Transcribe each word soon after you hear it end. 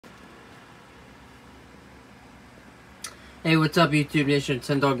Hey, what's up, YouTube Nation? It's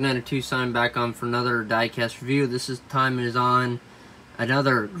Dog92 signing back on for another diecast review. Time is on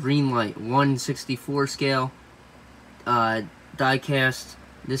another GreenLight 1/64 scale diecast.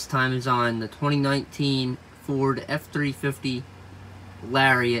 This time is on the 2019 Ford F350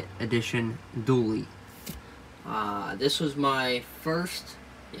 Lariat Edition Dully. This was my first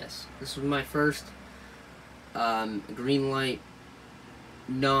GreenLight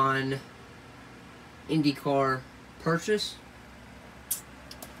non-IndyCar purchase,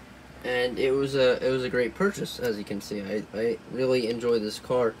 and it was a great purchase. As you can see, I really enjoy this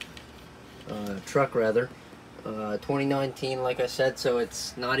truck rather. 2019, like I said, so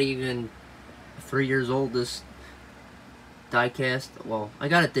it's not even 3 years old. This diecast, well, I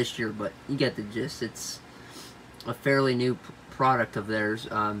got it this year, but you get the gist. It's a fairly new product of theirs.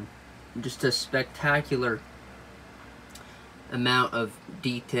 Just a spectacular amount of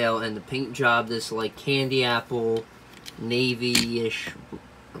detail, and the paint job, this like candy apple navy-ish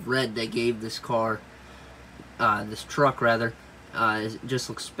red they gave this truck rather, just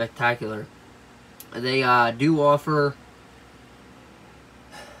looks spectacular. They do offer,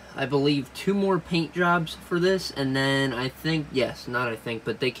 I believe, 2 more paint jobs for this, and then but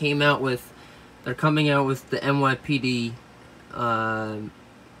they're coming out with the NYPD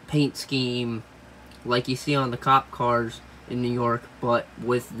paint scheme like you see on the cop cars in New York, but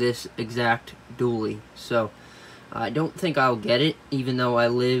with this exact dually. So I don't think I'll get it, even though I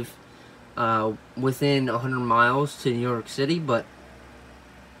live within 100 miles to New York City, but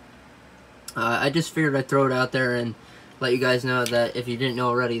I just figured I'd throw it out there and let you guys know that, if you didn't know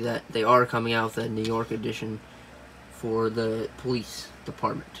already, that they are coming out with a New York edition for the police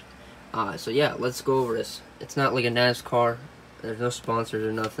department. So yeah, let's go over this. It's not like a NASCAR. There's no sponsors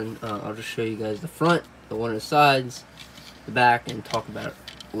or nothing. I'll just show you guys the front, the one on the sides, the back, and talk about it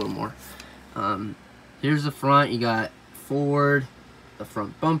a little more. Here's the front. You got Ford, the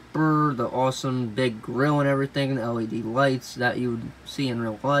front bumper, the awesome big grille and everything, the LED lights that you would see in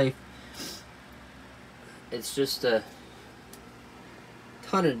real life. It's just a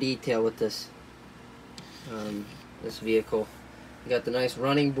ton of detail with this this vehicle. You got the nice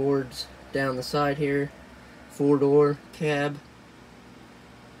running boards down the side here, 4-door cab.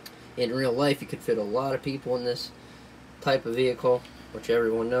 In real life, you could fit a lot of people in this type of vehicle, which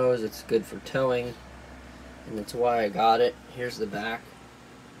everyone knows it's good for towing, and that's why I got it. Here's the back.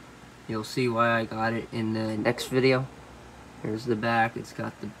 You'll see why I got it in the next video. Here's the back. It's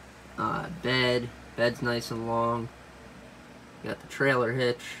got the bed's nice and long. You got the trailer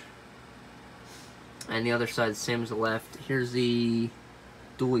hitch, and the other side, same as the left. Here's the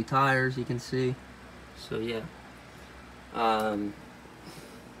Dully tires, you can see. So yeah,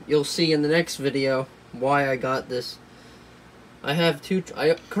 you'll see in the next video why I got this. I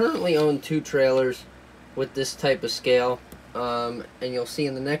currently own 2 trailers with this type of scale, and you'll see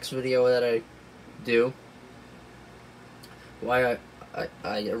in the next video that I do why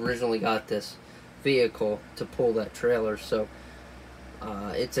I originally got this vehicle to pull that trailer. So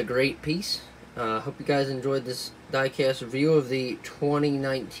it's a great piece. Hope you guys enjoyed this diecast review of the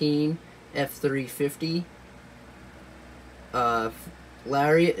 2019 F350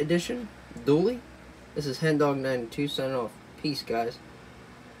 Lariat Edition Dully. This is Dog92 signing off. Peace, guys.